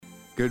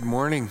Good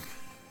morning.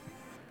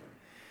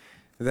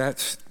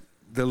 That's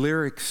the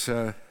lyrics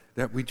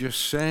that we just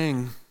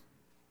sang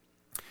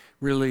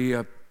really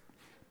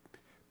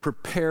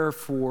prepare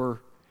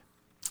for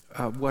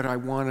what I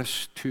want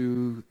us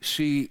to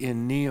see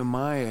in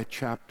Nehemiah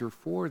chapter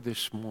 4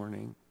 this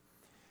morning.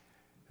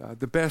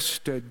 The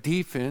best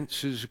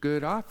defense is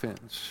good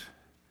offense.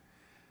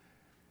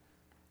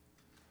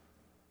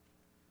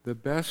 The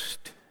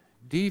best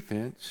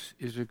defense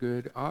is a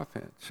good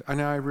offense.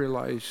 And I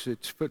realize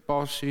it's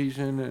football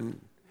season, and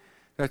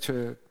that's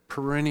a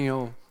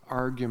perennial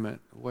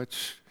argument. What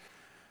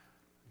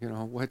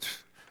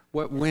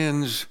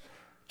wins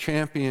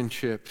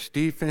championships,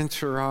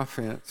 defense or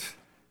offense?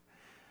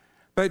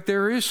 But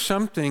there is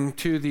something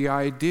to the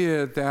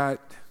idea that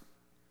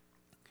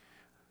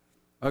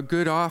a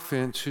good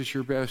offense is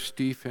your best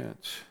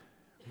defense.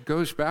 It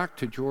goes back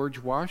to George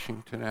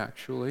Washington,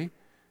 actually,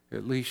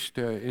 at least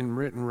in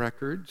written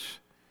records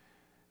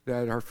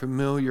that are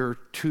familiar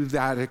to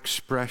that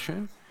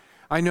expression.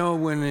 I know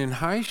when in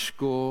high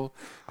school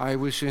I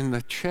was in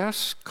the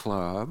chess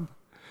club.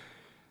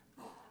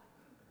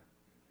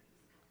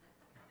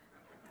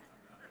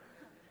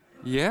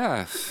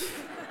 Yes.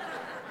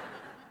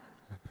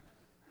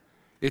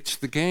 It's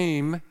the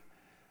game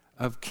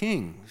of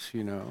kings,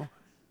 you know.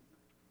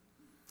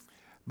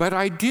 But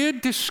I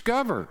did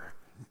discover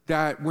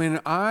that when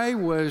I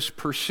was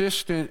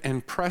persistent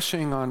and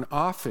pressing on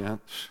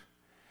offense,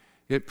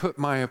 it put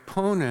my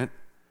opponent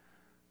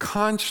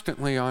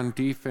constantly on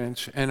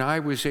defense, and I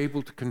was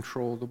able to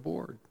control the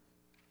board.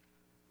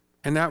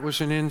 And that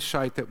was an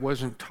insight that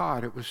wasn't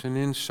taught. It was an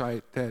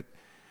insight that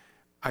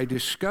I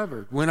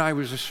discovered. When I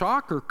was a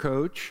soccer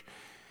coach,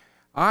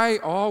 I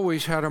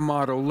always had a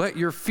motto: let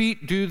your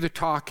feet do the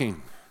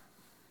talking.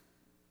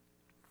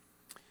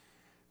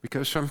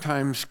 Because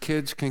sometimes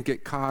kids can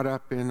get caught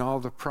up in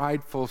all the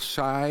prideful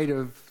side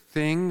of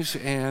things,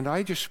 and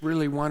I just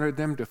really wanted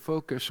them to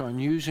focus on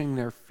using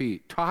their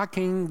feet,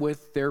 talking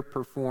with their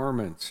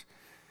performance.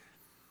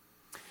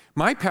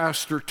 My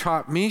pastor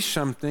taught me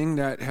something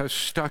that has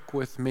stuck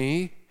with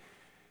me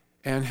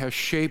and has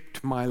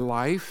shaped my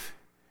life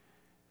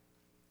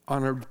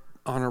on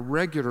a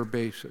regular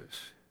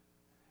basis,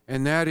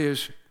 and that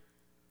is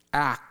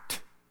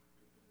act,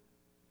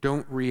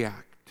 don't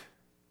react.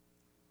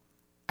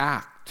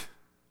 Act,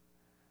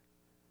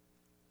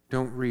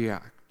 don't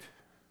react.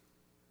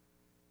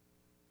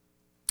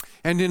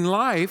 And in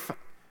life,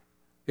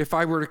 if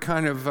I were to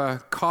kind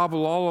of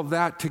cobble all of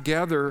that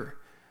together,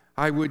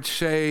 I would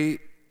say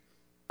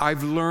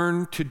I've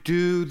learned to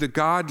do the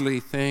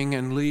godly thing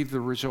and leave the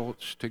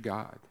results to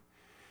God.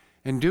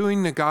 And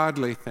doing the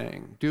godly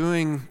thing,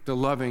 doing the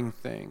loving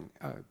thing,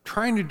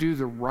 trying to do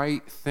the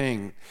right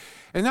thing.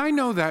 And I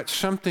know that's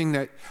something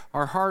that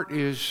our heart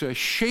is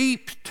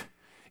shaped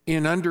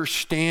in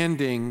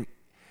understanding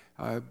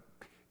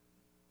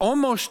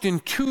almost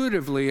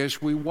intuitively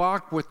as we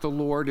walk with the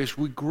Lord, as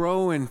we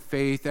grow in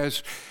faith,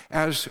 as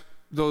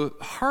the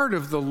heart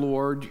of the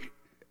Lord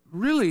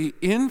really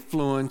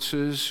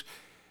influences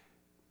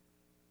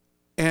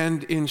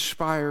and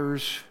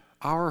inspires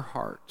our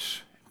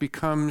hearts,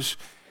 becomes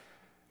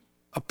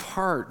a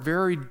part,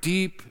 very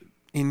deep,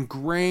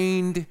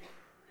 ingrained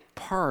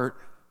part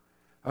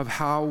of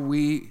how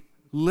we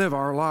live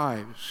our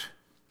lives.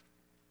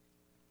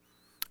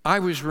 I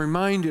was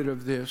reminded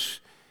of this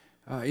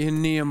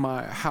in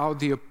Nehemiah, how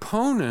the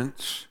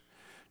opponents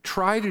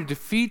try to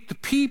defeat the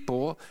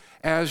people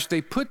as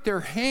they put their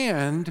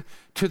hand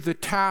to the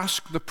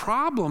task, the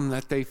problem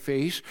that they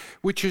face,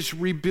 which is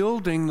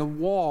rebuilding the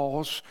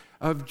walls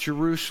of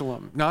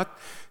Jerusalem. Not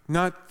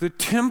the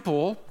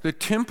temple. The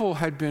temple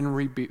had been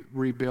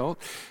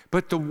rebuilt,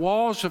 but the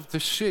walls of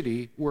the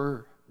city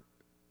were,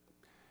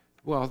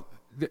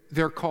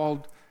 they're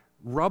called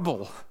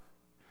rubble,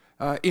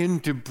 in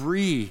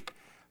debris.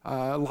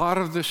 A lot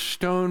of the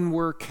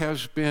stonework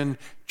has been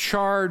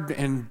charred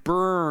and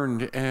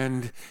burned,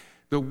 and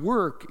the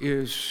work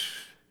is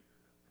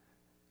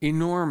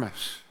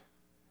enormous,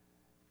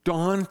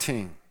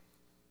 daunting.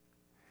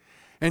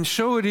 And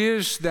so it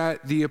is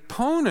that the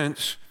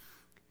opponents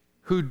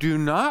who do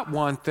not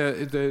want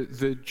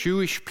the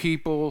Jewish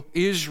people,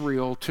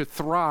 Israel, to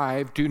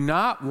thrive, do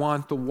not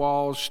want the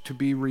walls to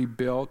be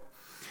rebuilt,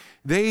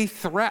 they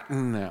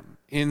threaten them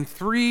in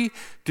three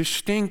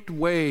distinct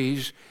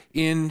ways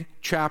in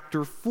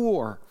chapter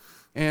 4.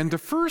 And the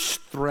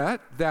first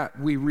threat that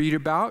we read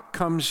about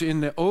comes in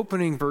the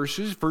opening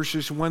verses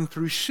 1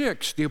 through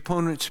 6. The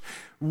opponents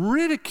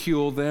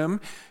ridicule them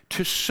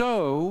to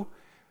sow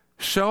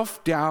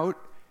self-doubt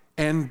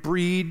and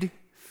breed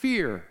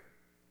fear.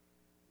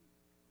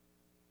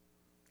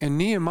 And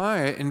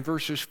Nehemiah in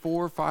verses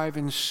 4, 5,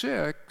 and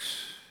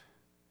 6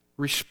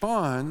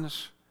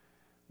 responds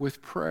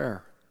with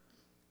prayer.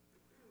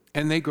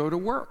 And they go to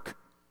work.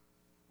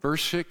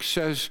 Verse 6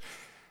 says,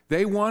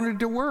 they wanted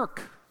to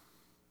work.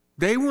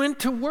 They went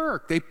to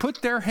work. They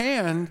put their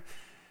hand,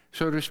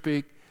 so to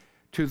speak,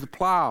 to the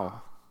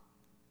plow.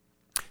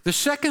 The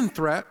second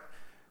threat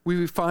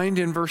we find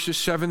in verses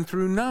 7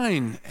 through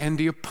 9. And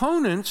the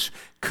opponents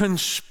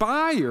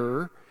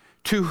conspire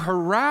to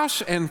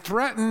harass and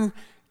threaten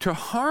to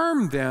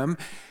harm them.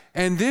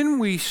 And then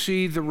we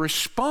see the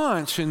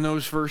response in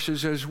those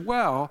verses as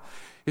well,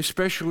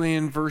 especially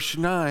in verse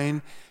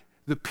 9.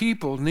 The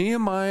people,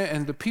 Nehemiah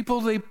and the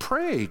people, they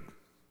prayed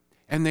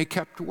and they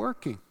kept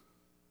working.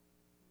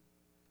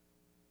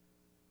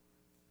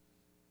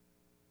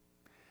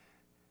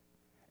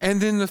 And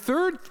then the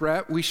third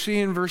threat we see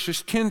in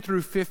verses 10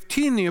 through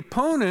 15, the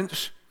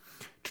opponents,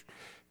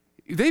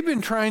 they've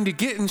been trying to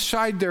get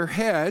inside their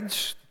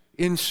heads,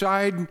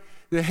 inside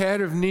the head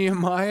of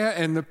Nehemiah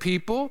and the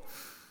people,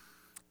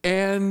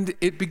 and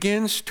it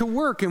begins to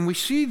work. And we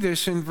see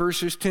this in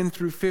verses 10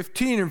 through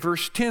 15. In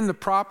verse 10, the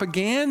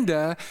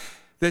propaganda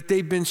that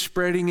they've been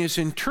spreading is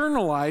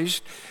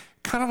internalized,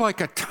 kind of like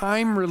a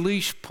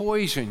time-release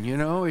poison, you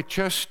know? It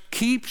just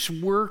keeps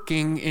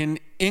working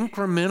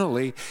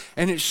incrementally,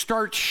 and it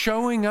starts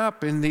showing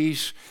up in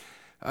these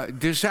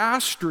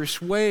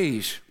disastrous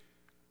ways.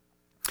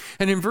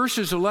 And in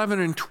verses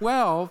 11 and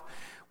 12,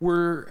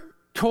 we're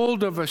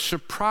told of a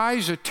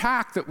surprise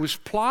attack that was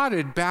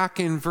plotted back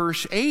in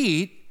verse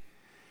 8,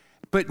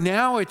 but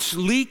now it's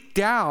leaked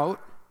out,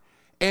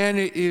 and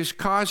it is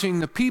causing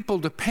the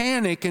people to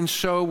panic. And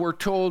so we're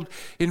told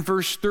in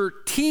verse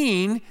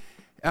 13,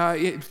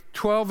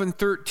 12 and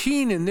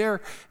 13 in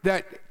there,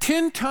 that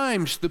 10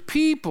 times the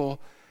people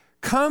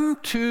come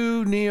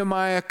to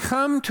Nehemiah,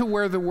 come to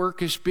where the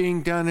work is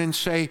being done and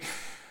say,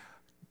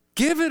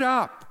 give it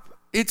up.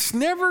 It's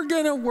never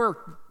going to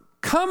work.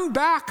 Come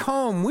back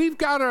home. We've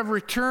got to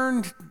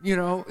return, you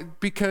know,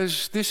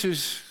 because this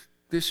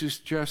is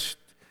just,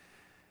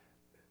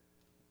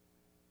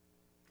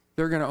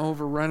 they're going to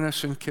overrun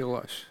us and kill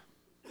us.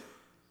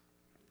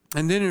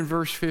 And then in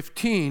verse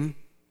 15,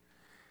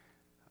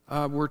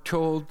 we're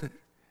told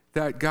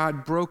that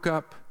God broke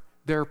up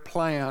their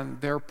plan,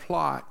 their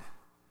plot,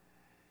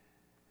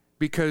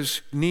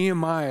 because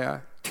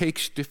Nehemiah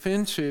takes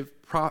defensive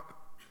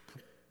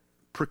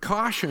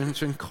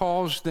precautions and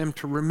calls them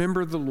to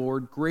remember the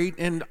Lord, great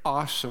and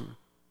awesome,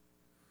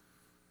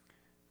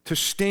 to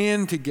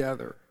stand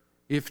together,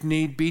 if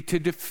need be, to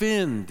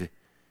defend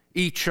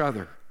each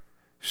other,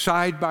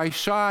 side by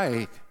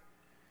side,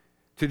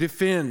 to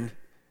defend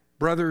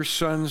brothers,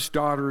 sons,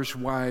 daughters,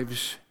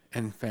 wives,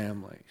 and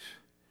families.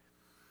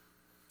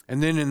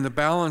 And then in the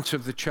balance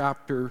of the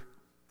chapter,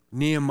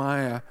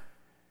 Nehemiah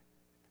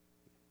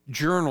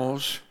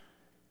journals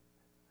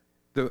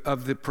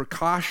of the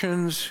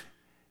precautions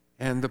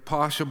and the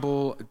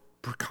possible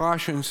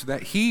precautions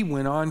that he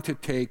went on to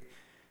take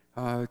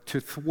to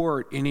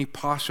thwart any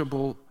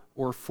possible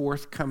or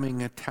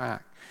forthcoming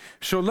attack.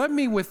 So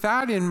with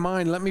that in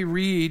mind, let me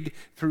read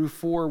through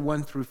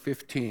 4:1 through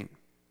 15.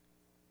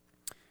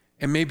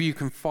 And maybe you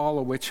can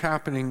follow what's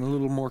happening a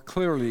little more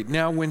clearly.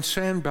 Now, when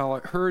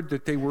Sanballat heard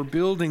that they were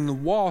building the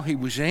wall, he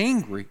was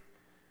angry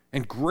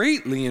and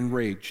greatly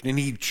enraged, and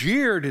he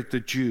jeered at the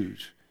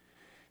Jews.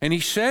 And he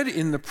said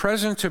in the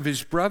presence of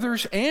his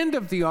brothers and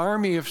of the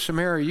army of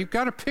Samaria, you've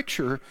got a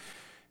picture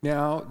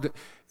now,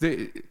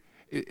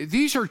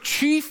 these are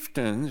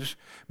chieftains,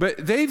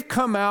 but they've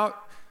come out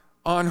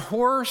on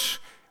horse,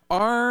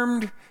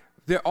 armed,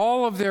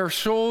 all of their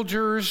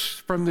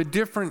soldiers from the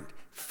different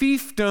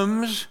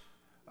fiefdoms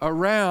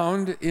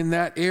around in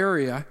that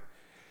area.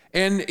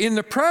 And in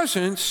the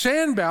presence,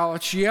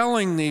 Sanballat's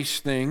yelling these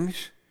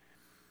things.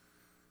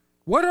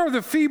 What are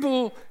these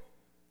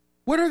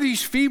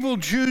feeble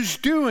Jews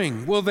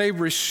doing? Will they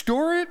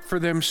restore it for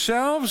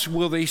themselves?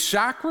 Will they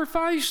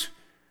sacrifice?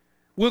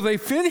 Will they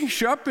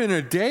finish up in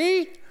a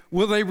day?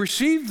 Will they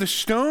receive the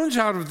stones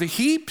out of the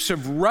heaps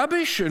of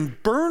rubbish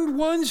and burned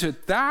ones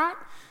at that?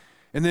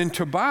 And then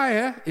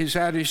Tobiah is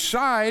at his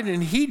side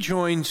and he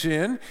joins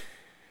in.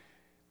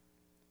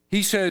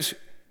 He says,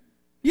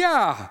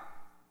 yeah,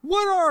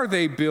 what are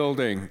they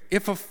building?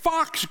 If a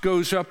fox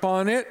goes up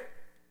on it,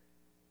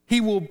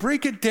 he will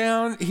break it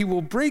down. He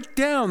will break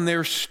down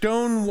their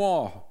stone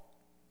wall.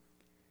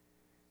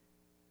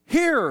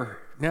 Hear,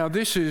 now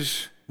this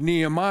is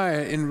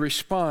Nehemiah in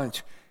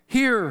response.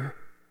 Hear,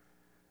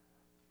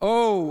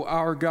 O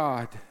our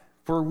God,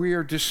 for we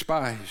are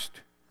despised.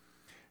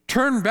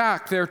 Turn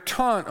back their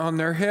taunt on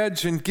their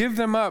heads and give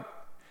them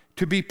up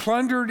to be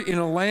plundered in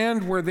a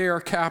land where they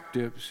are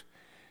captives.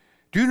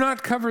 Do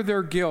not cover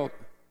their guilt.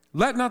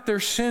 Let not their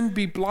sin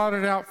be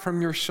blotted out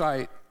from your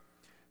sight.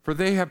 For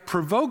they have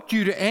provoked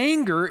you to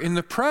anger in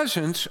the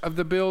presence of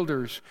the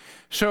builders.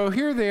 So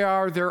here they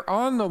are, they're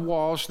on the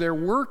walls, they're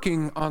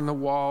working on the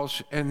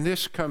walls, and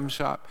this comes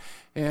up.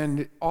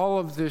 And all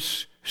of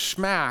this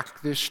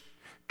smack, this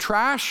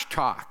trash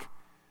talk.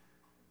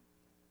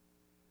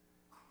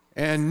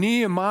 And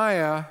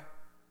Nehemiah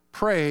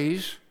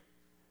prays,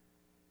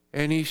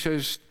 and he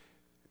says,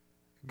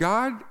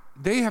 God,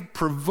 they have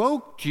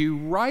provoked you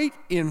right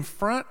in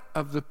front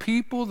of the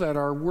people that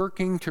are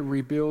working to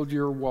rebuild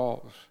your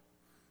walls.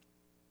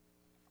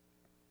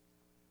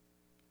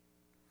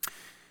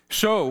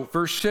 So,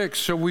 verse 6,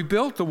 so we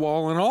built the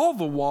wall, and all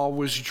the wall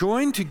was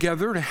joined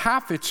together to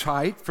half its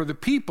height, for the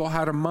people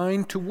had a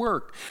mind to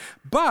work.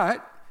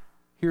 But,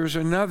 here's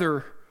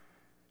another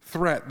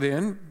threat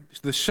then,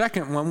 the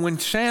second one, when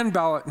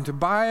Sanballat and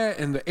Tobiah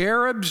and the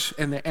Arabs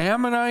and the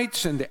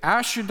Ammonites and the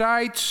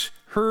Ashdodites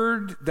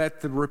heard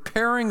that the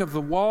repairing of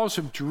the walls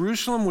of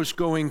Jerusalem was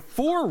going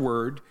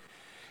forward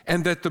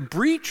and that the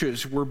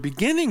breaches were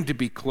beginning to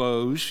be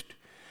closed,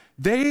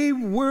 they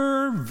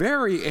were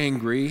very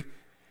angry,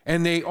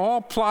 and they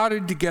all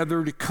plotted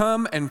together to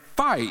come and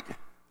fight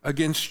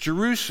against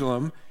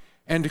Jerusalem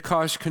and to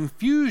cause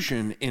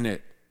confusion in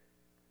it.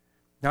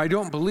 Now, I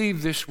don't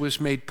believe this was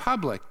made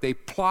public. They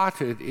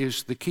plotted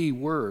is the key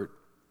word.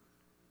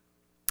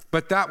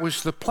 But that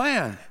was the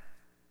plan.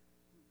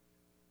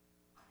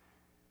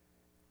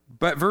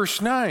 But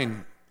verse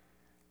 9,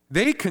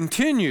 they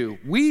continue,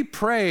 we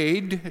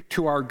prayed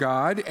to our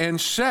God and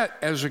set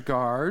as a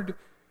guard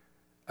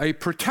a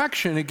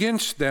protection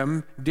against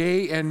them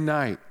day and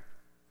night.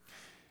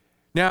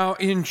 Now,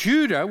 in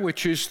Judah,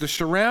 which is the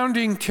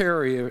surrounding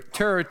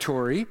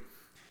territory,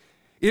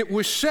 it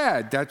was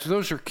said,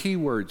 those are key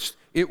words,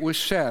 it was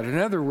said. In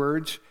other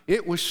words,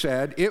 it was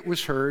said, it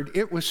was heard,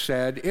 it was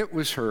said, it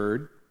was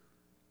heard.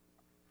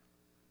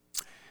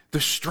 The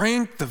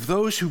strength of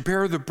those who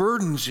bear the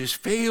burdens is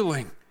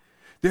failing.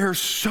 There's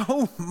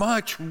so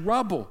much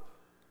rubble.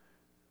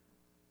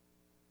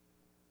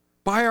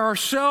 By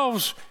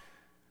ourselves,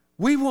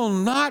 we will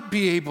not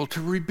be able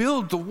to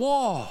rebuild the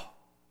wall.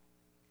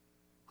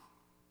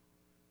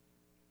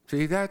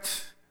 See,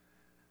 have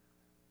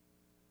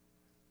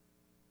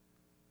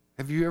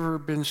you ever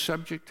been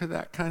subject to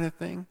that kind of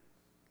thing?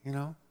 You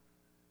know,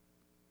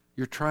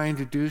 you're trying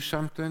to do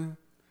something.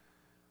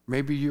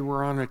 Maybe you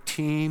were on a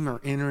team or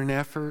in an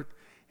effort,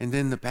 and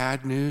then the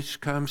bad news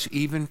comes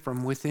even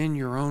from within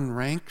your own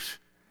ranks,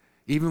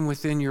 even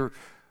within your,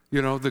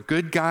 the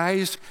good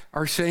guys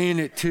are saying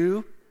it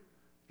too.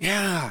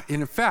 Yeah,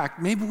 in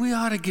fact, maybe we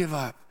ought to give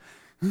up.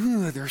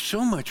 There's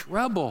so much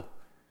rubble.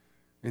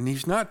 And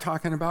he's not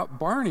talking about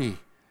Barney.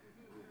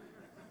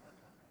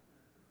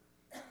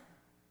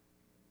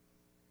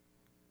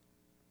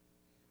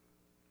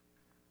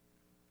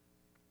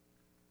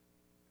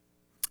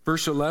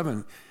 Verse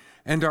 11,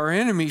 and our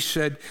enemies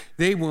said,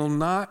 they will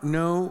not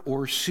know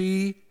or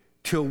see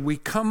till we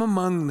come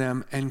among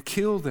them and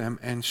kill them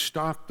and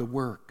stop the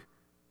work.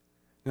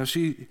 Now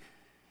see,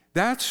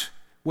 that's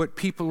what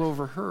people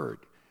overheard.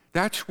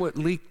 That's what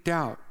leaked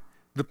out.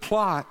 The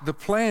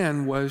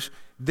plan was,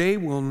 they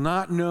will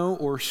not know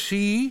or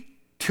see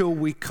till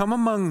we come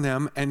among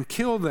them and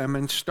kill them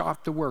and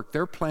stop the work.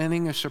 They're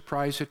planning a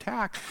surprise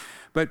attack.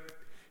 But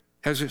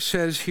as it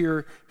says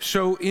here,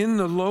 so in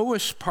the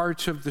lowest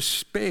parts of the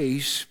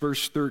space,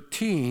 verse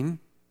 13,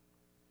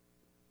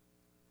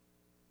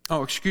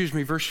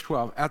 verse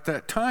 12. At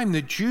that time,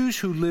 the Jews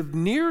who lived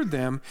near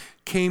them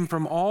came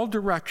from all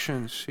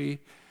directions. See,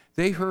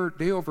 they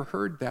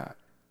overheard that.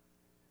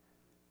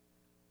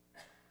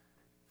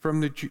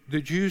 From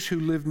the Jews who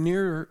lived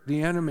near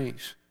the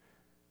enemies.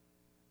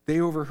 They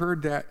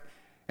overheard that.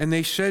 And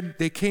they said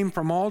they came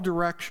from all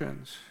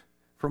directions,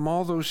 from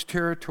all those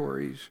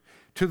territories,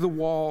 to the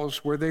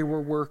walls where they were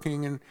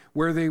working and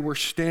where they were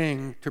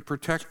staying to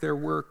protect their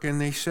work.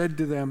 And they said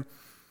to them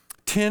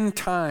 10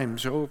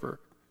 times over,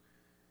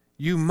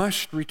 you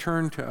must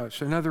return to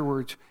us. In other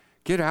words,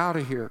 get out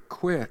of here,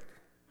 quit.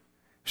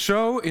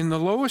 So in the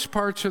lowest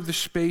parts of the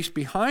space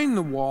behind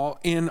the wall,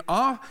 in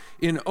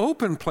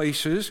open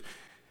places,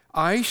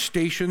 I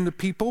stationed the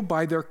people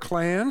by their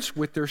clans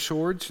with their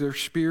swords, their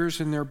spears,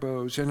 and their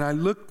bows. And I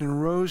looked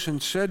and rose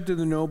and said to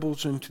the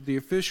nobles and to the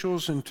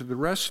officials and to the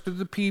rest of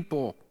the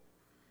people,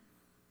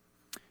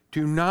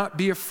 do not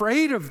be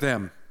afraid of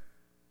them.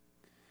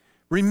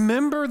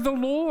 Remember the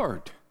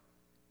Lord,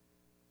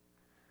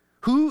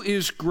 who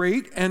is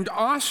great and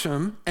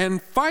awesome,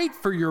 and fight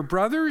for your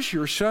brothers,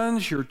 your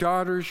sons, your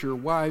daughters, your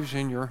wives,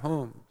 and your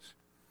homes.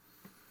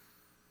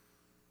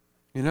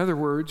 In other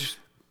words,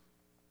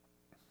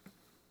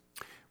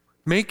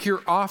 make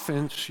your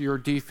offense your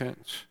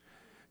defense.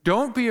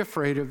 Don't be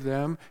afraid of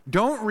them.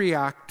 Don't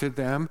react to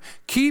them.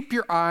 Keep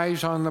your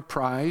eyes on the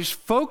prize.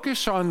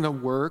 Focus on the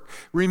work.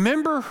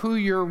 Remember who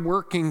you're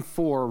working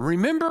for.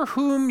 Remember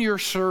whom you're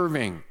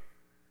serving.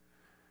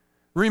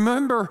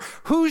 Remember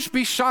who's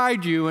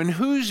beside you and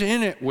who's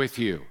in it with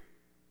you.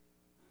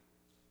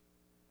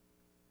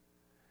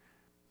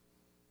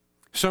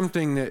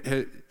 Something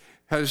that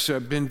has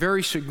been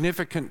very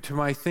significant to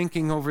my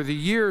thinking over the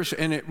years,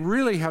 and it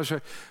really has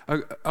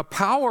a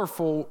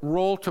powerful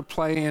role to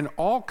play in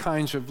all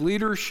kinds of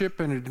leadership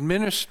and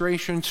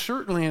administration,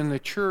 certainly in the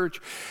church,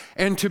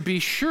 and to be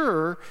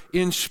sure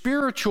in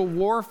spiritual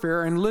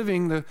warfare and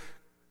living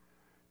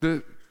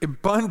the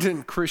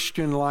abundant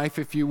Christian life,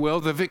 if you will,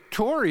 the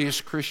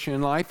victorious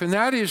Christian life, and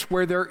that is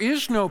where there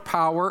is no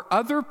power,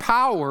 other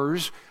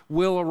powers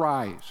will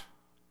arise.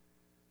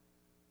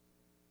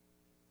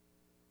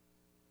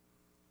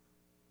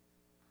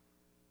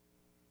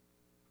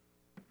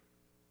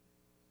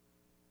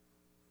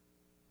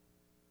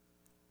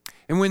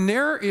 And when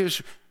there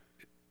is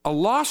a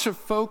loss of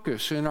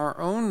focus in our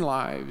own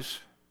lives,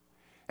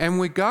 and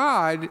when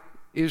God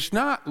is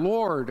not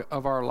Lord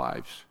of our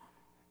lives,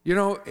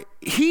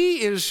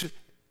 He is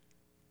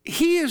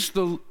He is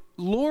the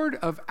Lord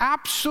of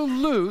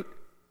absolute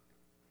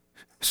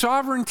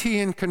sovereignty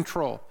and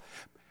control.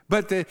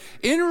 But the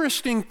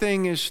interesting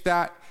thing is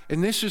that,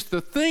 and this is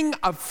the thing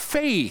of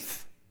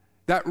faith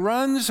that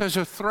runs as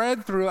a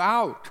thread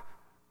throughout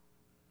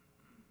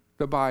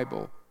the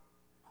Bible,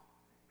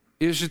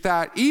 is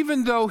that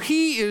even though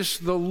he is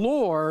the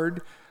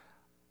Lord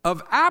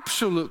of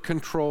absolute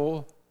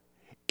control,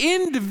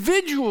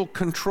 individual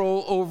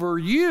control over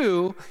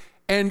you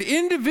and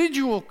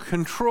individual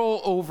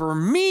control over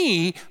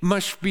me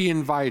must be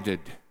invited.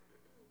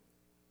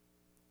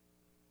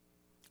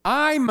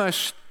 I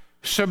must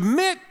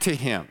submit to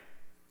him.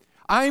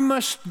 I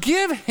must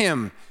give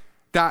him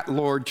that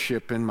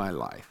lordship in my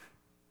life.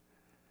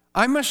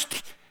 I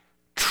must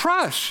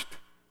trust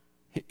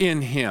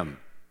in him.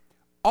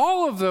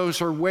 All of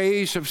those are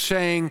ways of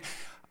saying,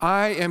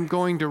 I am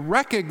going to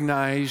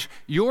recognize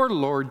your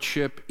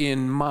lordship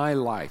in my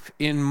life,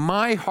 in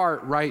my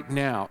heart right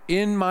now,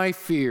 in my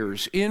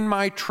fears, in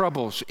my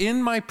troubles,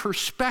 in my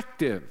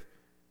perspective.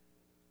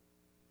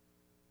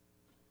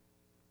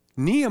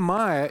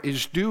 Nehemiah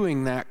is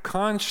doing that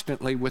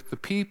constantly with the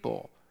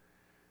people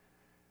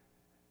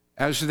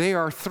as they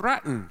are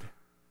threatened.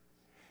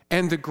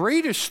 And the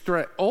greatest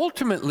threat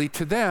ultimately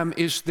to them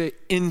is the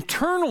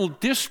internal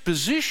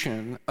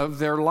disposition of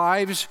their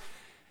lives,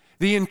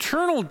 the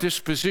internal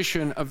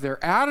disposition of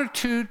their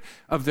attitude,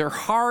 of their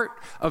heart,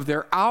 of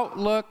their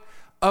outlook,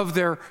 of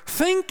their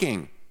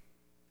thinking.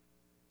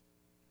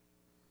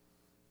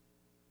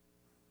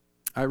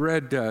 I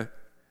read,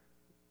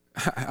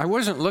 I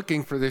wasn't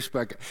looking for this,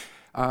 but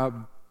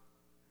I'm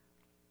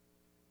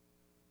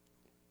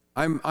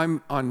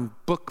on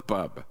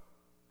BookBub.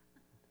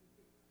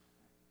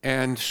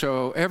 And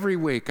so every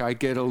week I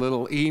get a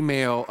little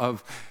email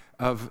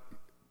of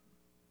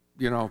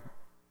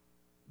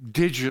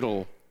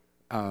digital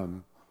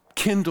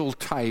Kindle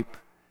type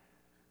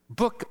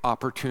book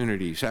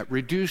opportunities at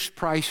reduced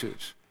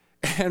prices.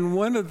 And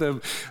one of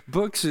the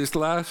books is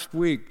last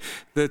week.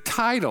 The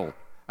title,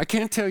 I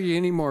can't tell you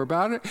any more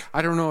about it.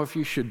 I don't know if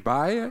you should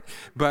buy it,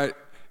 but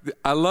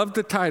I love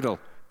the title.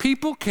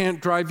 People can't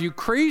drive you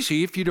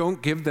crazy if you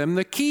don't give them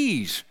the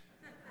keys.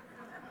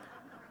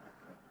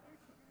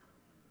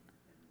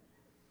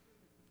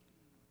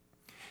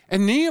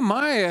 And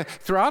Nehemiah,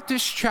 throughout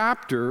this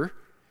chapter,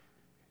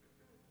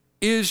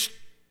 is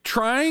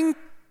trying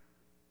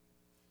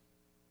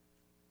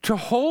to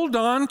hold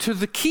on to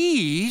the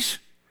keys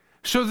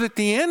so that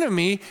the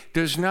enemy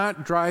does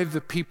not drive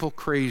the people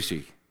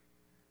crazy.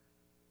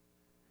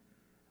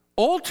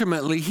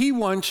 Ultimately, he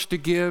wants to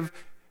give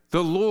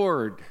the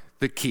Lord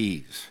the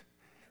keys.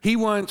 He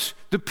wants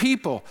the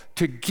people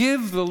to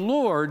give the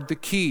Lord the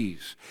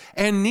keys.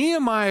 And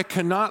Nehemiah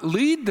cannot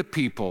lead the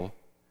people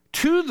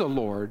to the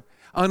Lord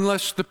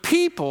unless the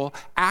people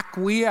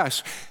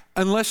acquiesce,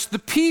 unless the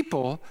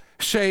people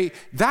say,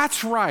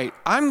 that's right,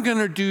 I'm going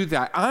to do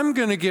that. I'm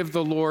going to give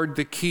the Lord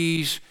the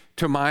keys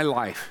to my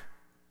life.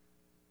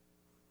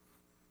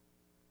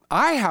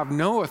 I have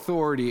no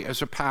authority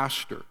as a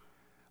pastor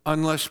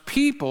unless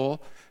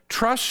people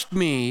trust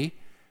me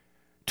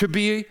to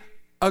be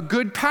a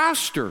good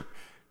pastor,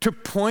 to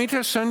point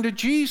us unto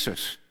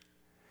Jesus.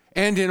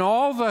 And in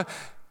all the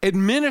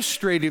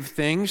administrative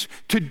things,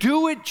 to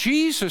do it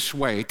Jesus'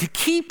 way, to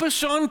keep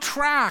us on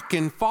track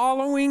in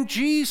following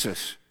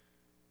Jesus.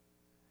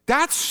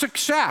 That's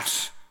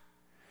success.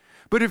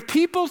 But if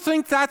people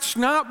think that's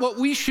not what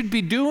we should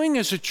be doing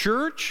as a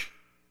church,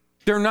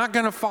 they're not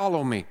going to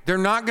follow me. They're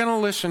not going to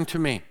listen to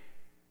me.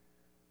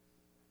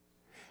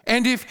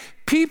 And if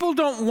people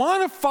don't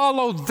want to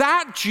follow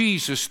that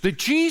Jesus, the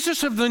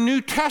Jesus of the New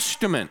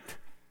Testament,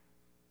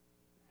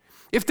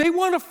 if they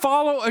want to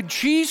follow a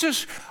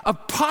Jesus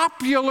of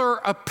popular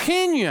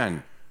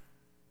opinion,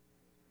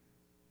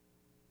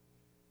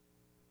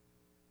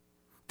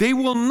 they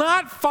will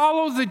not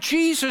follow the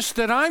Jesus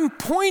that I'm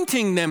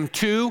pointing them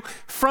to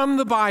from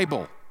the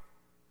Bible.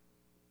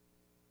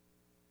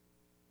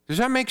 Does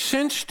that make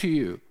sense to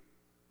you?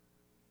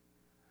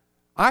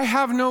 I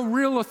have no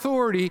real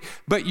authority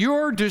but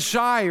your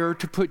desire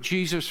to put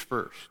Jesus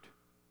first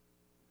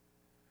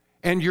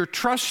and your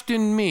trust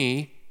in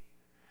me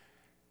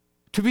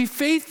to be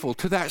faithful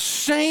to that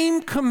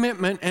same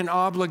commitment and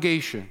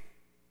obligation.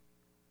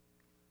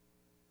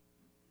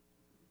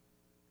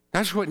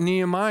 That's what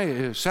Nehemiah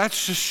is.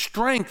 That's the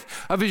strength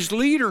of his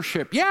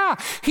leadership. Yeah,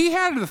 he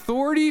had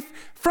authority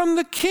from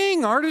the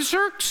king,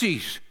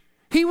 Artaxerxes.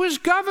 He was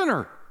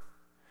governor.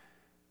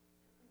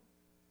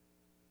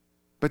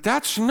 But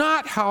that's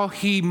not how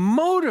he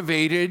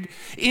motivated,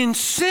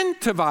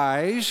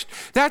 incentivized,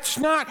 that's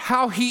not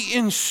how he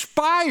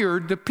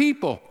inspired the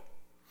people.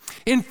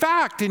 In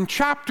fact, in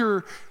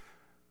chapter,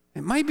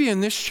 it might be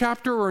in this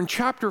chapter or in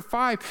chapter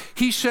 5,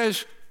 he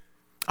says,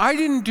 I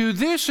didn't do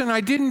this and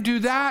I didn't do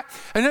that.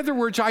 In other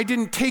words, I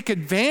didn't take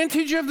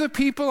advantage of the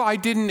people. I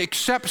didn't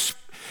accept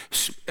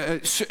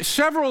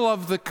several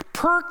of the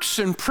perks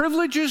and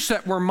privileges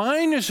that were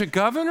mine as a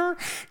governor.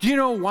 Do you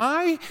know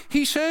why?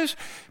 He says,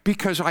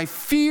 because I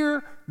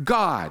fear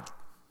God.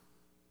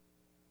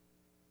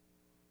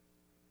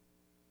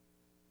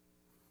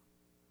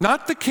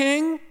 not the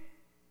king.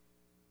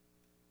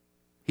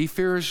 He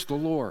fears the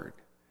Lord.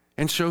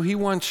 And so he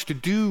wants to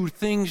do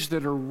things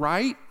that are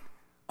right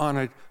on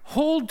a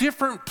whole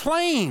different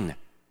plane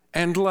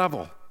and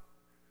level.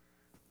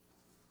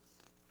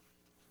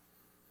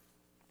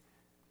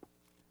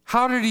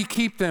 How did he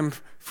keep them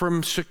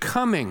from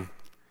succumbing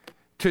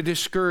to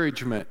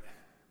discouragement?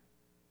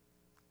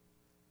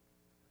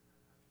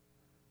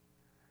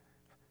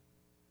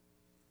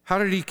 How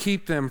did he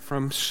keep them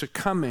from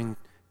succumbing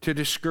to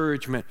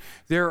discouragement?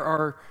 There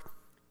are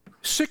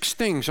 6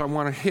 things I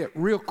want to hit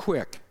real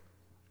quick.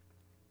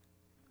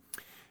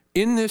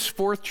 In this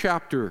 4th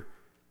chapter,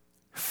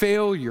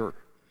 failure,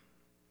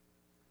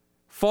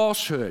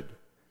 falsehood,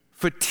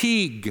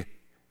 fatigue,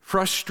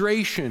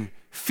 frustration,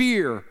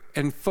 fear,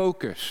 and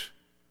focus.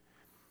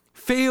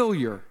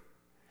 Failure.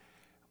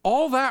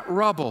 All that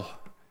rubble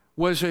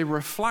was a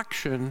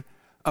reflection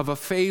of a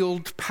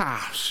failed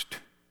past,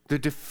 the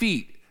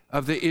defeat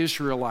of the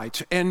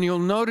Israelites. And you'll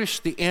notice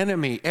the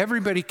enemy,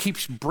 everybody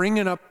keeps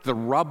bringing up the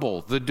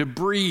rubble, the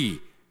debris.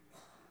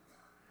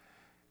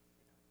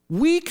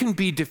 We can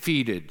be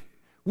defeated.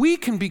 We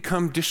can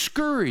become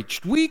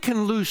discouraged. We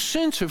can lose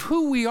sense of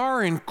who we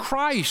are in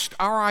Christ,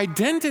 our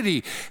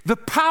identity, the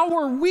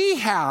power we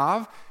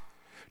have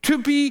to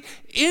be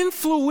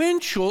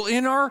influential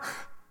in our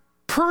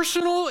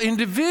personal,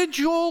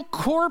 individual,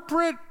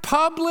 corporate,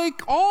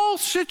 public, all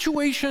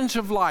situations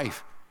of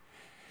life.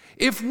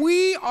 If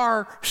we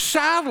are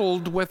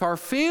saddled with our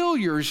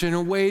failures in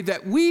a way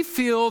that we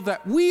feel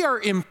that we are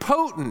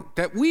impotent,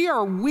 that we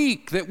are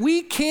weak, that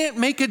we can't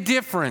make a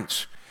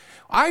difference,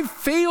 I've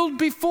failed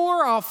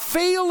before, I'll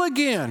fail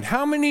again.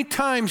 How many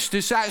times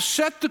does that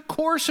set the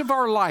course of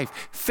our life?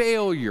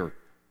 Failure.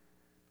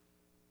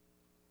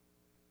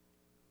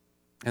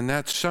 And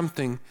that's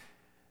something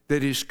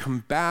that is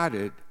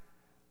combated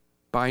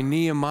by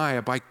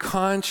Nehemiah by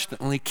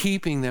constantly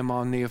keeping them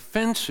on the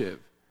offensive.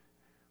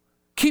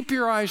 Keep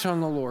your eyes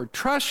on the Lord.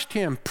 Trust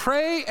Him.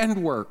 Pray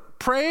and work.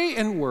 Pray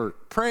and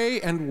work. Pray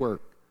and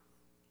work.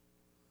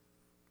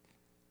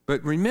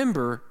 But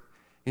remember,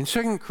 in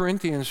 2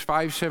 Corinthians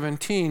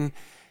 5:17,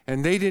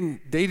 and they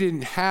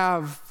didn't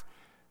have,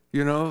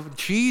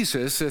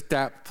 Jesus at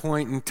that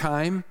point in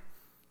time.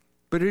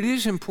 But it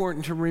is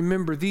important to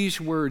remember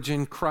these words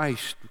in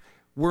Christ.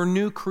 We're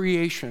new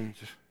creations.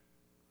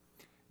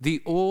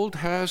 The old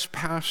has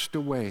passed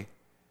away.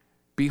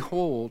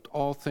 Behold,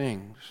 all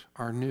things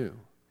are new.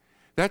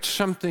 That's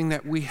something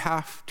that we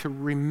have to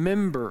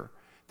remember,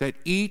 that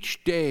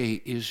each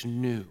day is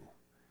new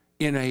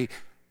in a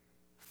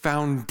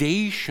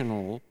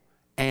foundational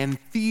and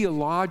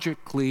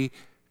theologically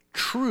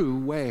true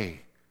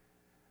way.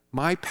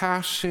 My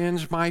past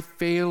sins, my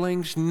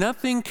failings,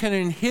 nothing can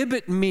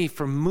inhibit me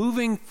from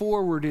moving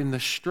forward in the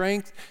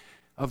strength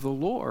of the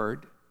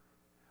Lord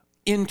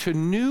into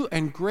new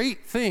and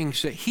great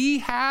things that He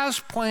has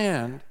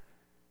planned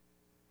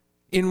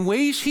in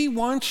ways He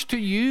wants to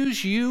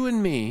use you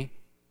and me.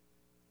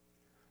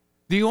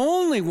 The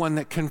only one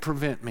that can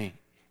prevent me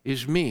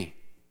is me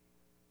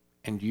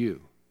and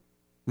you.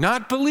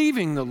 Not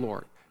believing the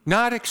Lord,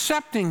 not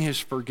accepting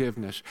His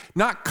forgiveness,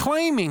 not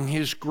claiming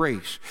His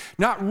grace,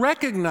 not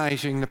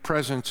recognizing the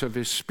presence of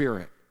His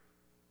Spirit,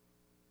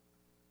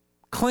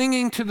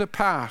 clinging to the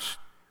past.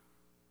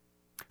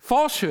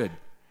 Falsehood,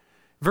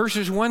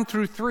 verses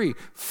 1-3,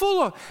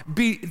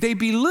 they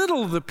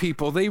belittle the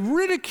people, they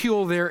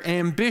ridicule their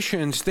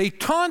ambitions, they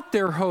taunt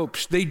their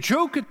hopes, they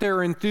joke at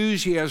their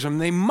enthusiasm,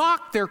 they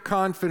mock their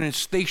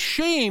confidence, they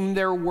shame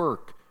their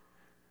work.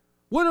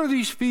 What are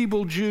these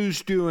feeble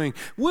Jews doing?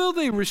 Will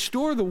they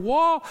restore the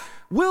wall?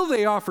 Will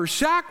they offer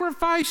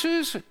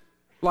sacrifices?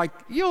 Like,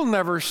 you'll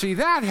never see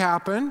that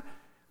happen.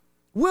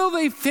 Will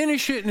they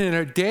finish it in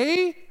a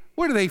day?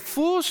 What are they,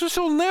 fools? This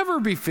will never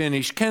be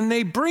finished. Can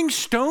they bring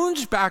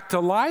stones back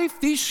to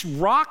life? These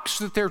rocks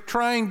that they're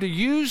trying to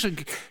use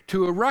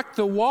to erect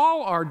the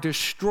wall are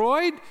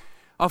destroyed.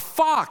 A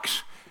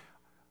fox,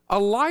 a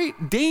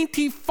light,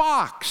 dainty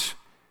fox,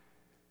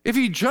 if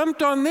he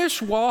jumped on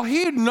this wall,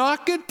 he'd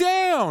knock it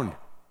down.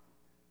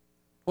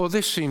 Well,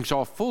 this seems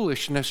all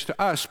foolishness to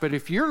us, but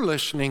if you're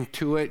listening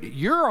to it,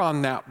 you're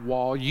on that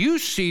wall, you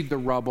see the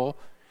rubble.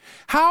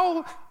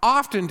 How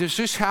often does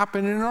this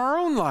happen in our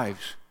own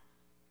lives?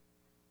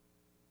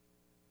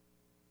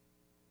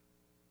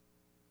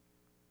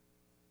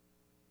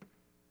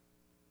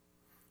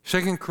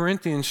 Second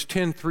Corinthians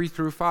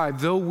 10:3-5,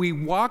 though we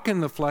walk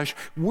in the flesh,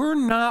 we're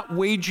not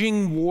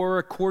waging war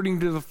according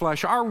to the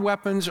flesh. Our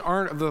weapons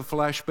aren't of the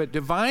flesh, but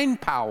divine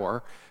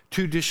power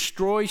to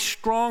destroy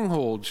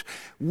strongholds.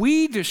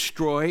 We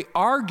destroy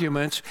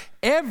arguments,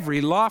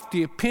 every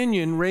lofty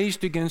opinion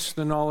raised against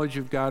the knowledge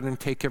of God, and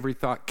take every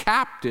thought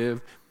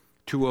captive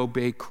to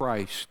obey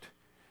Christ.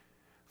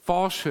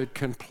 Falsehood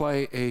can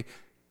play a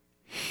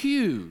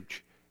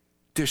huge,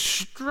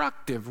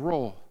 destructive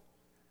role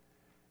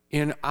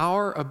in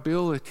our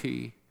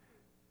ability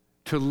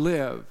to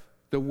live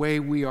the way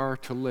we are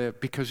to live,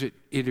 because it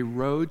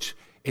erodes,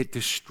 it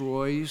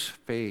destroys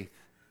faith.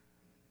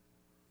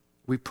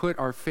 We put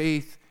our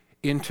faith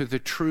into the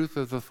truth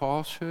of the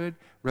falsehood,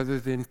 rather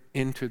than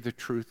into the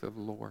truth of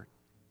the Lord?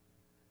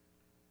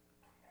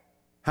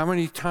 How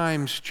many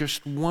times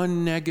just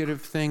one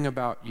negative thing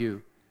about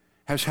you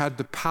has had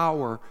the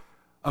power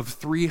of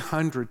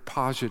 300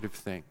 positive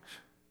things?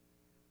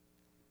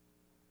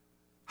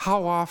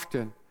 How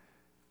often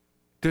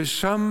does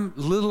some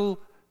little,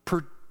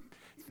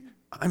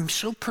 I'm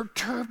so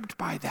perturbed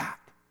by that.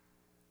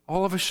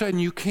 All of a sudden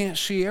you can't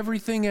see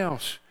everything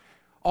else.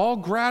 All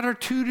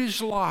gratitude is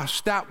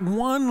lost. That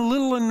one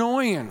little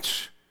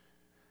annoyance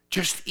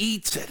just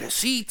eats at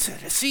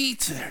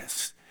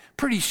us.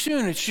 Pretty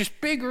soon it's just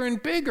bigger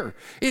and bigger.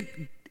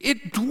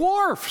 It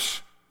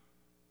dwarfs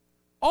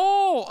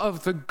all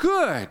of the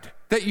good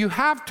that you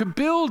have to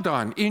build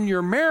on in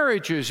your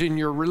marriages, in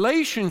your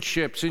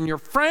relationships, in your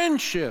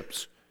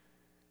friendships.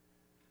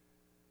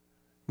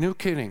 No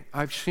kidding.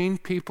 I've seen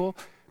people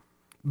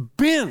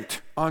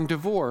bent on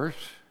divorce.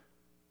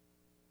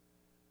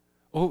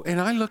 Oh,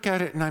 and I look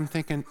at it and I'm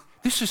thinking,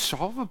 this is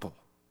solvable.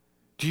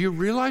 Do you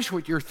realize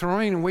what you're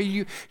throwing away?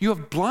 You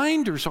have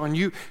blinders on.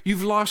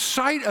 You've lost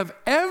sight of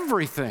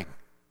everything.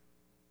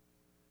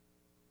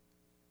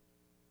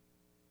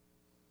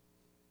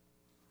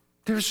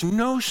 There's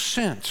no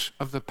sense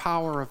of the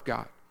power of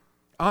God.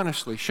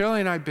 Honestly, Shelley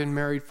and I have been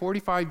married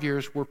 45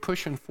 years. We're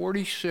pushing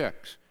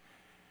 46.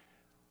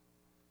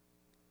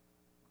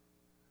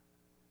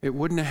 It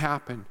wouldn't have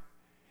happened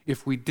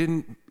if we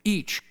didn't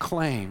each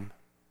claim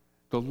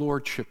the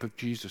lordship of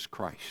Jesus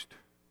Christ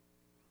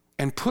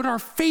and put our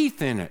faith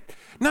in it,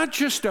 not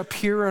just up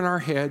here in our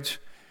heads,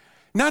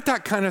 not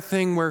that kind of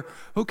thing where,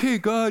 okay,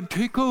 God,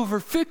 take over,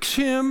 fix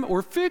him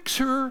or fix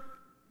her.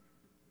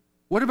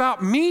 What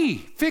about me?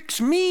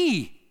 Fix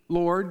me,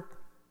 Lord.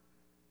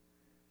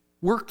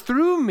 Work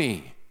through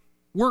me.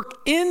 Work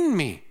in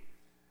me.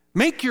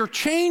 Make your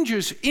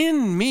changes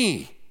in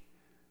me.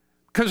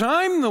 Because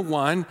I'm the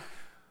one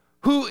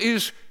who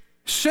is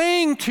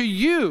saying to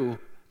you,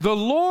 the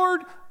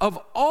Lord of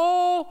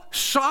all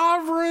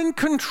sovereign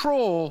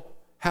control,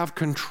 have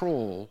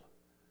control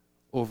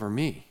over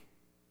me.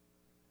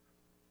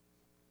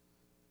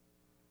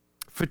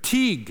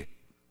 Fatigue.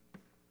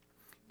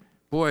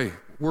 Boy,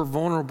 we're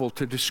vulnerable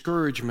to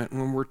discouragement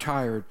when we're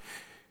tired.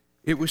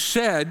 It was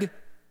said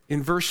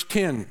in verse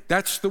 10,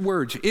 that's the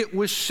words, it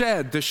was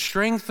said, the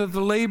strength of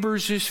the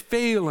laborers is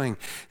failing.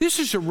 This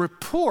is a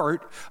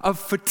report of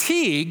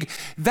fatigue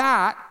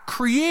that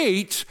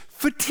creates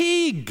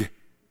fatigue.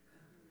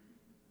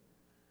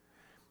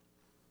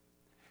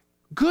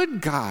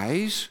 Good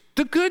guys,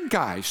 the good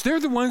guys, they're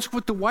the ones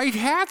with the white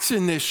hats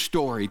in this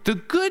story. The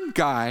good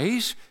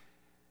guys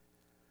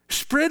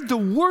spread the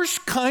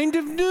worst kind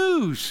of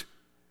news.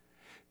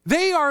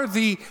 They are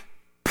the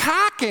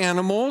pack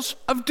animals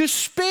of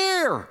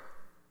despair.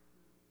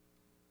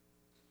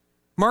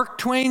 Mark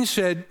Twain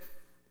said,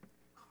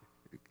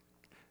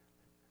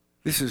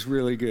 this is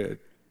really good.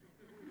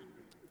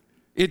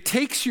 It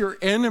takes your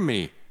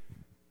enemy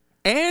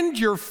and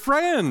your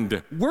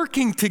friend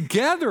working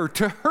together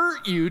to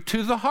hurt you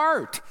to the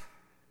heart.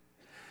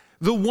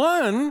 The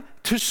one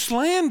to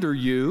slander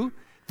you,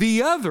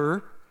 the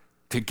other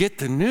to get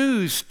the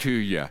news to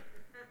you.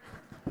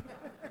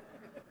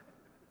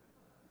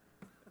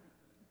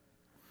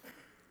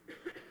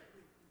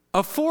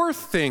 A fourth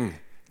thing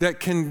that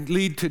can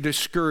lead to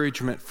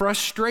discouragement,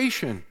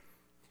 frustration.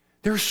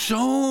 There's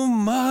so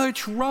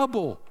much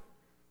rubble.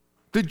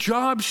 The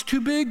job's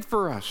too big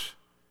for us.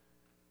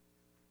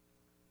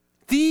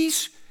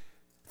 These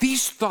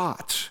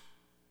thoughts,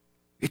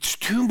 it's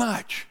too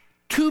much,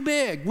 too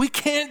big. We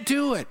can't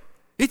do it.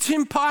 It's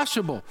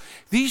impossible.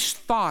 These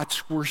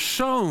thoughts were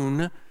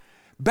sown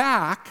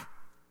back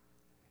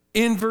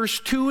in verse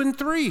 2 and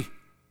 3.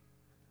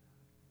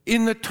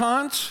 In the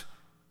taunts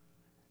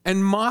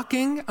and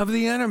mocking of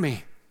the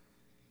enemy.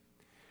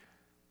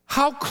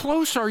 How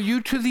close are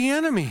you to the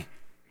enemy?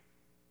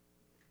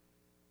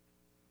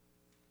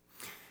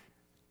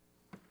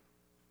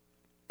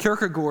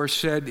 Kierkegaard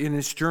said in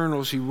his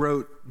journals, he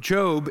wrote,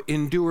 Job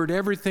endured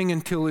everything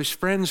until his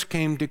friends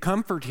came to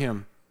comfort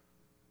him.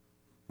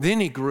 Then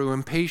he grew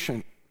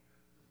impatient.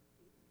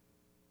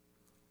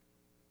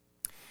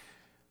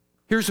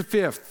 Here's a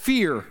fifth,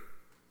 fear.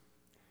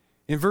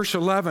 In verse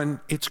 11,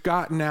 it's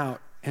gotten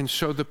out, and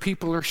so the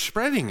people are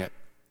spreading it.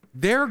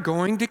 They're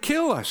going to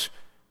kill us.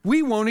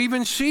 We won't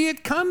even see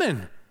it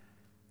coming.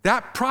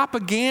 That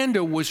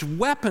propaganda was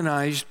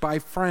weaponized by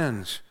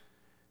friends.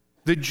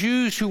 The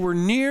Jews who were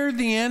near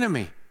the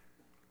enemy.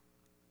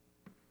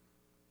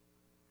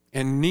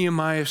 And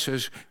Nehemiah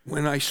says,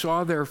 when I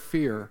saw their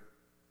fear,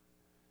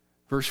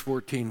 verse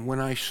 14, when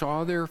I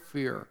saw their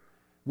fear,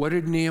 what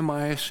did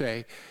Nehemiah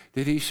say?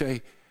 Did he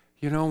say,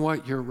 you know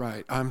what, you're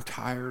right, I'm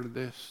tired of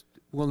this,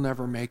 we'll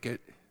never make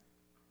it,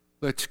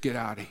 let's get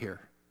out of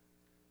here?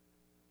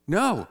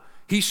 No,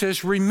 he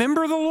says,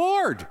 remember the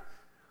Lord,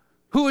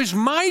 who is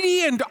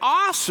mighty and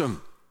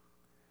awesome.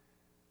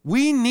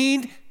 We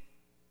need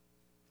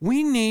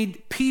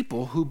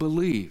people who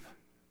believe.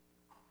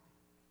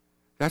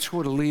 That's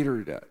what a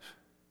leader does.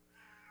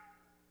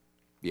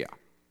 Yeah,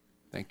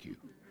 thank you.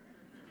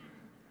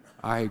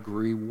 I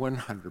agree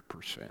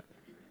 100%.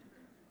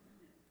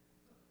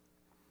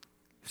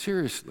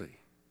 Seriously.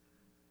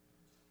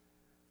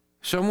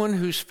 Someone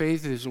whose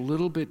faith is a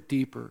little bit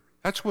deeper.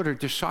 That's what a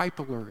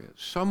discipler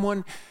is.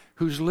 Someone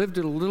who's lived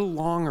it a little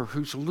longer,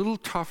 who's a little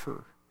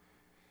tougher.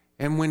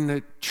 And when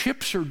the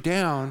chips are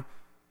down,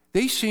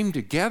 they seem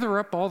to gather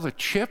up all the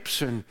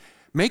chips and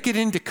make it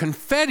into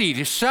confetti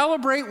to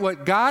celebrate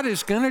what God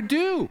is going to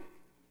do.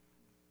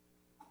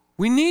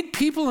 We need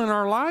people in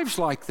our lives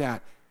like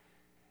that.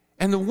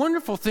 And the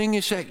wonderful thing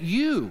is that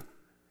you,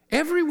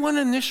 everyone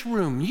in this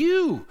room,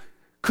 you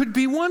could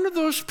be one of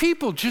those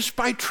people just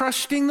by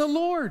trusting the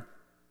Lord,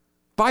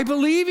 by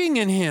believing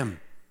in Him,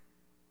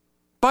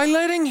 by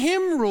letting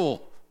Him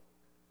rule.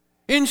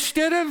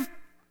 Instead of,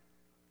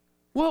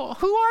 well,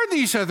 who are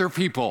these other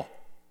people?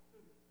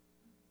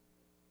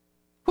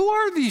 Who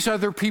are these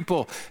other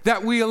people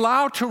that we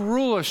allow to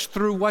rule us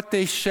through what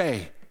they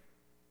say?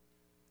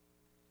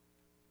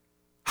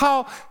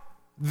 How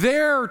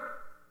their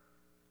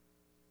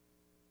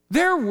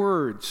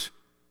words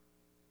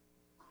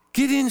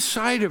get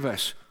inside of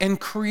us and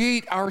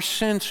create our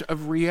sense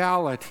of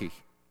reality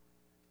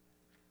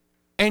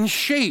and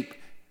shape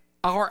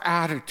our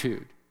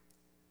attitude,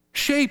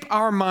 shape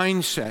our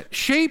mindset,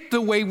 shape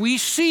the way we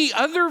see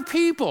other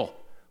people.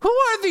 Who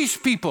are these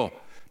people?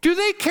 Do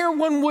they care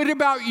one whit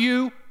about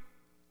you?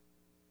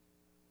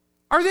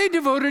 Are they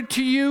devoted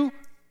to you?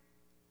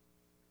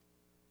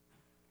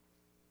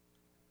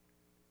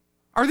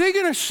 Are they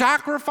going to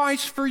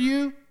sacrifice for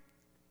you?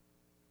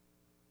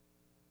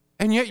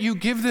 And yet you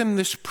give them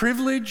this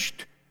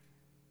privileged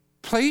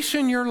place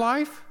in your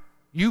life?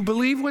 You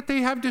believe what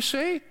they have to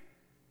say?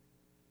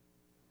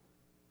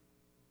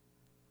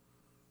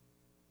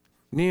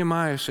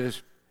 Nehemiah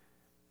says,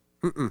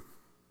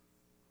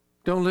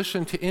 don't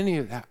listen to any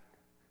of that.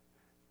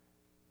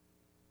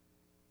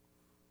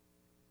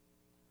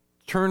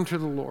 Turn to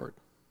the Lord.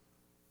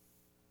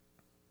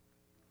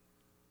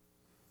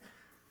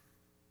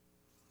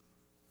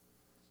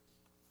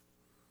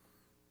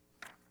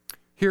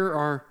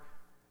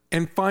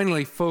 And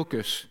finally,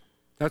 focus.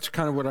 That's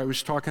kind of what I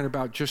was talking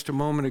about just a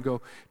moment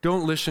ago.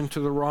 Don't listen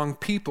to the wrong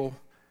people.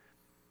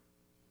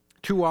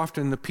 Too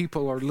often the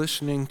people are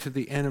listening to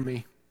the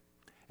enemy,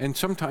 and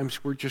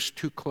sometimes we're just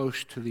too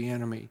close to the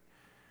enemy.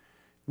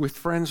 With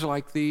friends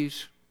like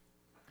these,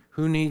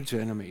 who needs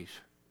enemies?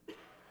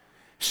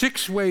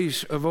 6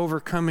 ways of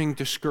overcoming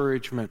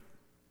discouragement.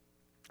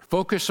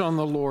 Focus on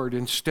the Lord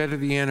instead of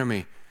the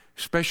enemy.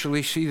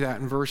 Especially see that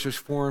in verses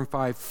 4 and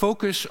 5.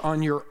 Focus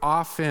on your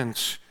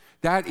offense.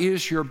 That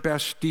is your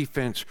best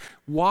defense.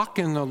 Walk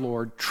in the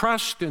Lord,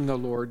 trust in the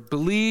Lord,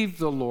 believe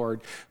the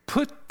Lord.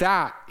 Put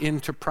that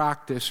into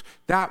practice.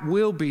 That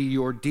will be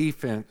your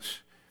defense.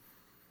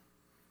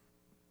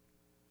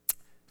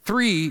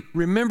 3,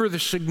 remember the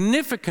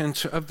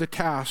significance of the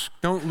task.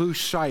 Don't lose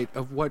sight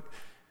of what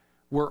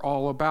we're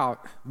all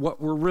about,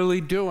 what we're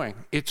really doing.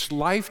 It's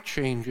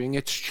life-changing.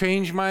 It's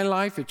changed my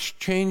life. It's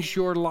changed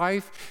your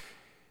life.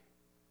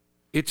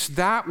 It's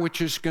that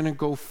which is going to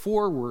go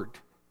forward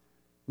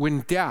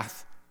when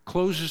death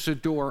closes the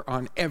door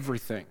on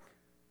everything.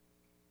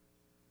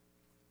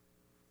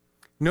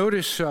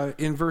 Notice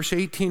in verse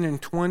 18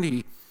 and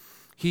 20,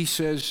 he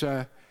says,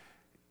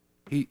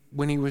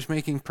 when he was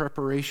making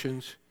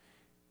preparations,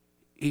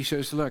 he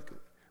says,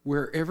 look,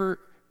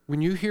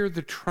 when you hear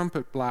the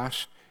trumpet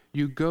blast,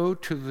 you go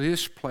to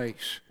this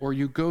place or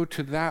you go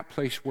to that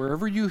place.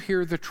 Wherever you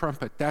hear the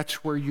trumpet,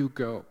 that's where you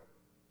go.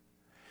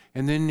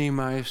 And then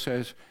Nehemiah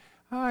says,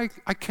 I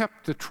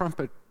kept the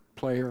trumpet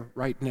player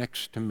right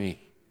next to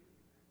me.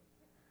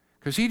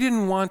 Because he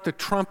didn't want the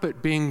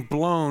trumpet being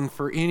blown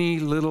for any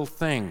little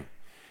thing.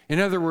 In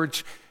other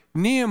words,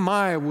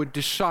 Nehemiah would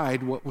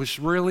decide what was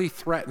really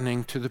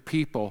threatening to the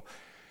people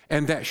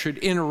and that should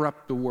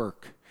interrupt the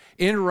work,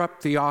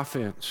 interrupt the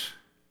offense.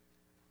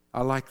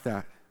 I like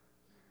that.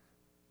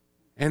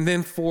 And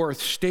then 4th,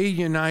 stay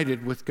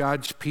united with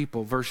God's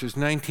people, verses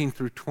 19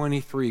 through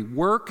 23.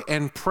 Work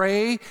and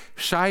pray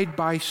side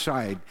by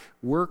side.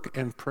 Work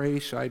and pray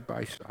side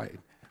by side.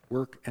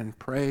 Work and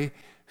pray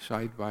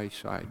side by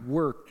side.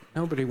 Work.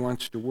 Nobody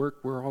wants to work.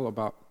 We're all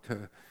about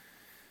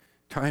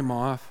time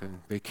off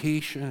and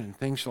vacation and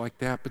things like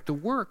that. But the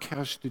work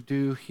has to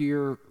do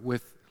here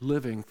with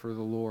living for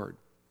the Lord.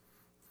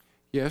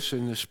 Yes,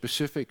 in the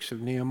specifics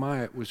of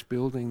Nehemiah, it was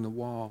building the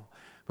wall.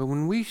 But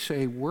when we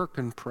say work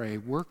and pray,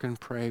 work and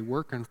pray,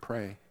 work and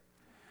pray,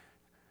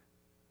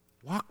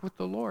 walk with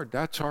the Lord.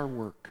 That's our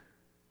work.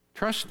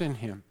 Trust in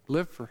Him.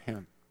 Live for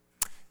Him.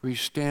 Will you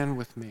stand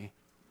with me?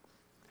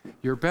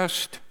 Your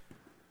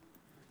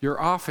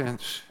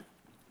offense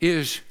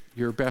is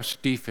your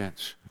best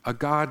defense. A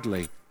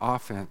godly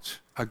offense,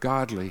 a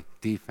godly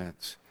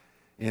defense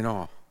in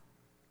all.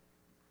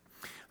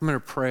 I'm going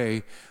to pray.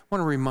 I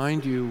want to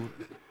remind you,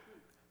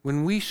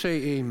 when we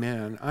say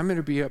amen, I'm going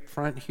to be up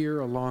front here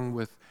along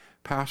with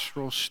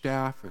pastoral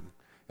staff and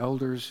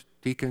elders,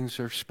 deacons,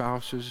 or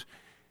spouses.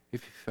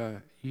 If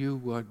you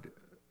would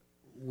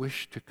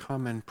wish to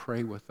come and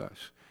pray with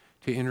us,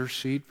 to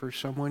intercede for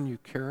someone you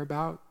care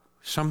about,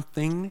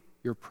 something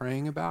you're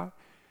praying about,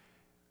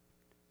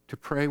 to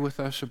pray with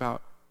us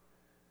about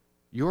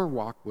your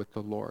walk with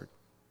the Lord.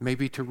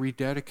 maybe to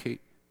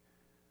rededicate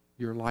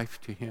your life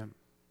to Him,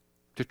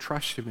 to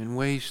trust Him in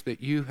ways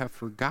that you have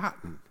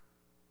forgotten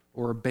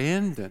or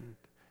abandoned.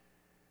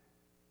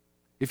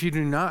 If you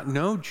do not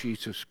know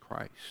Jesus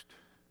Christ,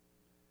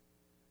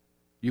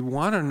 you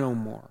want to know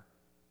more,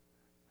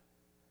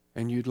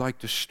 and you'd like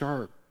to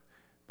start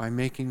by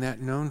making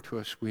that known to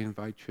us, we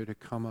invite you to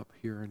come up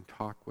here and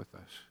talk with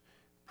us.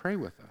 Pray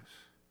with us.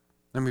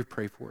 Let me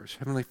pray for us.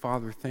 Heavenly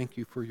Father, thank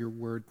you for your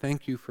word.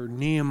 Thank you for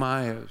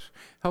Nehemiah's.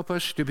 Help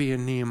us to be a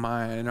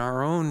Nehemiah in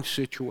our own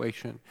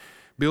situation,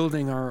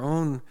 building our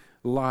own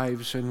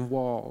lives and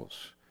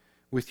walls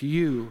with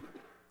you,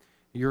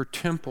 your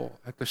temple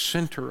at the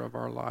center of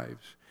our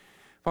lives.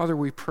 Father,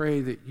 we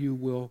pray that you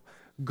will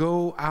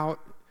go out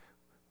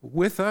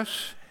with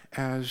us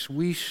as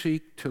we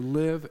seek to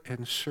live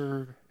and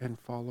serve and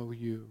follow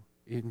you.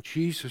 In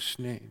Jesus'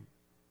 name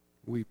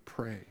we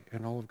pray.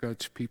 And all of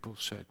God's people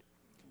said,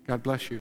 God bless you.